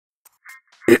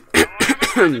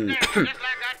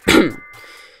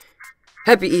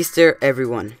Happy Easter,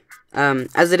 everyone.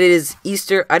 As it is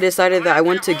Easter, I decided that I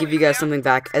want to give you guys something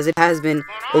back, as it has been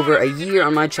over a year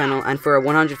on my channel and for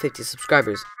 150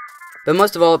 subscribers. But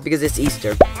most of all, because it's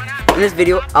Easter. In this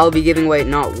video, I'll be giving away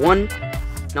not 1,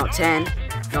 not 10,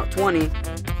 not 20,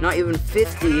 not even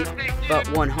 50, but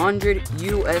 100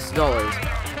 US dollars.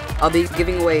 I'll be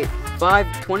giving away 5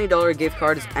 $20 gift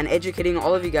cards and educating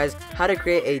all of you guys how to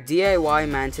create a DIY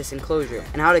Mantis enclosure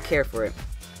and how to care for it.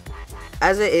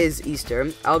 As it is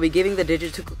Easter, I'll be giving the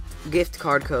digital gift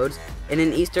card codes in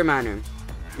an Easter manner.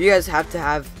 You guys have to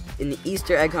have an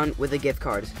Easter egg hunt with the gift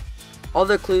cards. All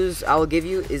the clues I will give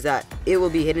you is that it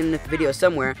will be hidden in the video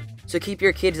somewhere, so keep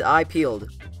your kid's eye peeled.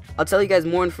 I'll tell you guys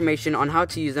more information on how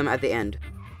to use them at the end.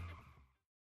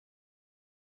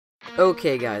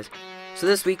 Okay guys, so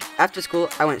this week after school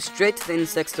I went straight to the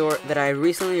insect store that I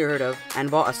recently heard of and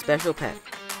bought a special pet.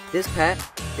 This pet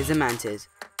is a mantis.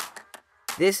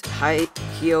 This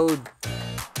Hyoidula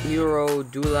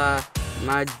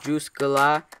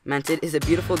majuscula mantid is a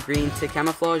beautiful green to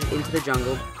camouflage into the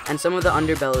jungle, and some of the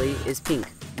underbelly is pink,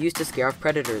 used to scare off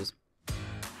predators.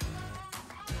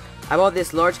 I bought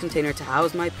this large container to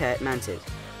house my pet mantid.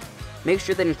 Make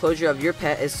sure the enclosure of your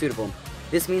pet is suitable.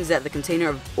 This means that the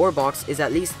container or box is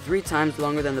at least 3 times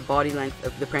longer than the body length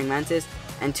of the praying mantis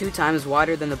and 2 times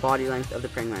wider than the body length of the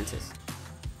praying mantis.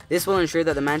 This will ensure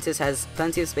that the mantis has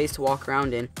plenty of space to walk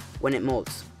around in when it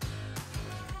molts.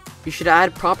 You should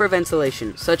add proper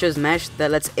ventilation, such as mesh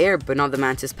that lets air but not the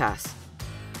mantis pass.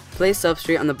 Place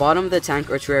substrate on the bottom of the tank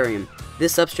or terrarium.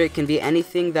 This substrate can be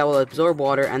anything that will absorb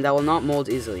water and that will not mold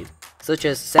easily, such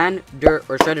as sand, dirt,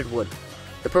 or shredded wood.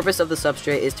 The purpose of the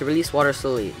substrate is to release water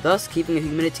slowly, thus keeping the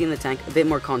humidity in the tank a bit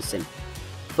more constant.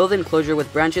 Fill the enclosure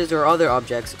with branches or other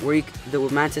objects where the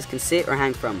mantis can sit or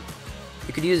hang from.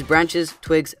 You could use branches,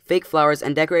 twigs, fake flowers,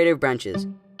 and decorative branches.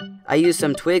 I used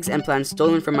some twigs and plants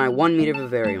stolen from my 1 meter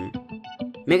vivarium.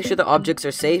 Make sure the objects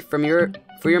are safe for your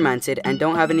mantid and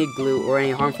don't have any glue or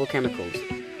any harmful chemicals.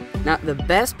 Now, the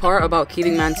best part about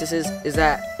keeping mantises is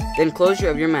that the enclosure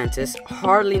of your mantis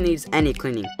hardly needs any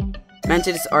cleaning.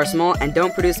 Mantids are small and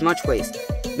don't produce much waste.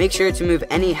 Make sure to move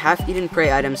any half-eaten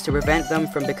prey items to prevent them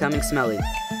from becoming smelly.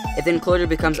 If the enclosure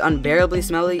becomes unbearably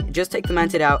smelly, just take the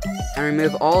mantid out and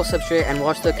remove all substrate and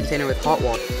wash the container with hot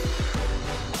water.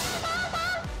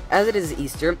 As it is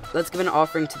Easter, let's give an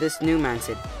offering to this new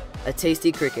mantid, a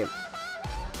tasty cricket.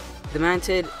 The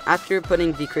mantid, after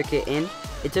putting the cricket in,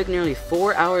 it took nearly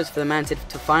 4 hours for the mantid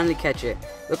to finally catch it.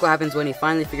 Look what happens when he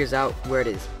finally figures out where it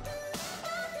is.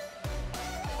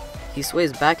 He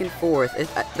sways back and forth.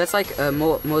 That's like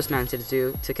most mantids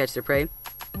do to catch their prey.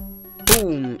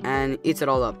 Boom, and eats it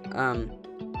all up.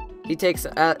 He takes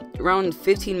around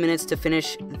 15 minutes to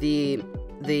finish the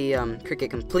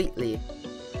cricket completely.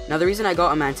 Now the reason I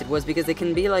got a mantid was because they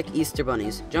can be like Easter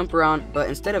bunnies, jump around, but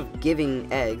instead of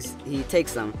giving eggs, he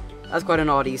takes them. That's quite an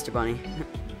odd Easter bunny.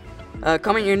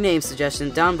 Comment your name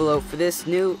suggestion down below for this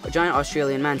new giant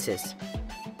Australian mantis.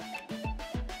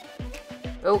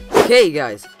 Okay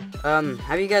guys,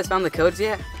 have you guys found the codes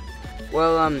yet?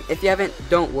 Well, if you haven't,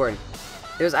 don't worry.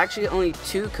 There's actually only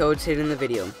 2 codes hidden in the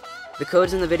video. The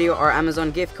codes in the video are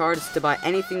Amazon gift cards to buy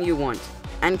anything you want,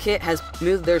 and Kit has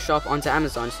moved their shop onto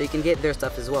Amazon so you can get their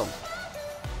stuff as well.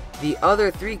 The other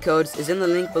 3 codes is in the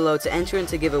link below to enter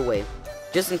into giveaway,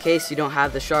 just in case you don't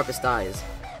have the sharpest eyes.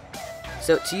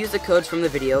 So to use the codes from the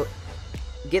video,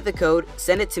 get the code,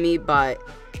 send it to me by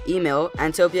email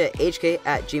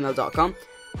antopiahk@gmail.com,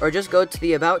 or just go to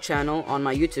the About channel on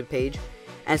my YouTube page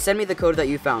and send me the code that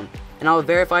you found, and I'll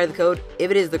verify the code. If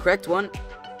it is the correct one,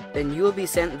 then you will be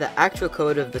sent the actual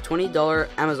code of the $20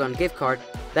 Amazon gift card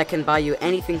that can buy you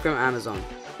anything from Amazon.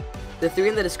 The 3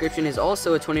 in the description is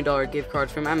also a $20 gift card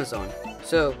from Amazon.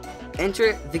 So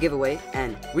enter the giveaway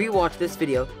and rewatch this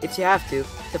video if you have to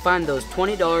find those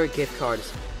 $20 gift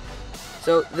cards.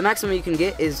 So the maximum you can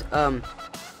get is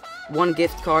 1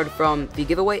 gift card from the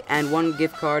giveaway and 1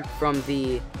 gift card from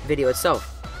the video itself.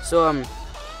 So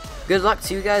good luck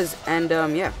to you guys, and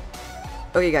yeah.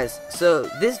 Okay guys, so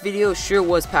this video sure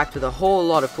was packed with a whole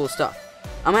lot of cool stuff.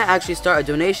 I might actually start a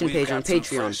donation page on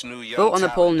Patreon. Vote on the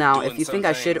poll now if you think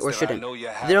I should or shouldn't.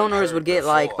 The donors would get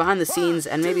like behind the scenes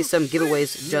and maybe some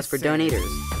giveaways just for donators.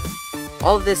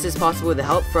 All of this is possible with the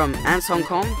help from Ants Hong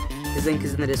Kong, his link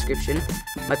is in the description,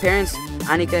 my parents,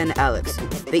 Annika and Alex.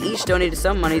 They each donated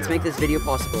some money to make this video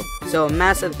possible, so a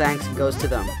massive thanks goes to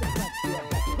them.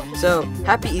 So,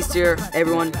 happy Easter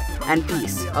everyone, and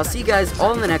peace. I'll see you guys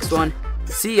all in the next one.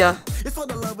 See ya. It's for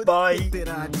the love of bye. That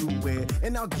I do it,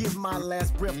 and I'll give my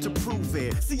last breath to prove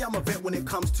it. See, I'm a vet when it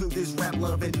comes to this rap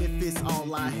love, and if it's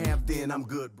all I have, then I'm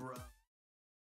good, bro.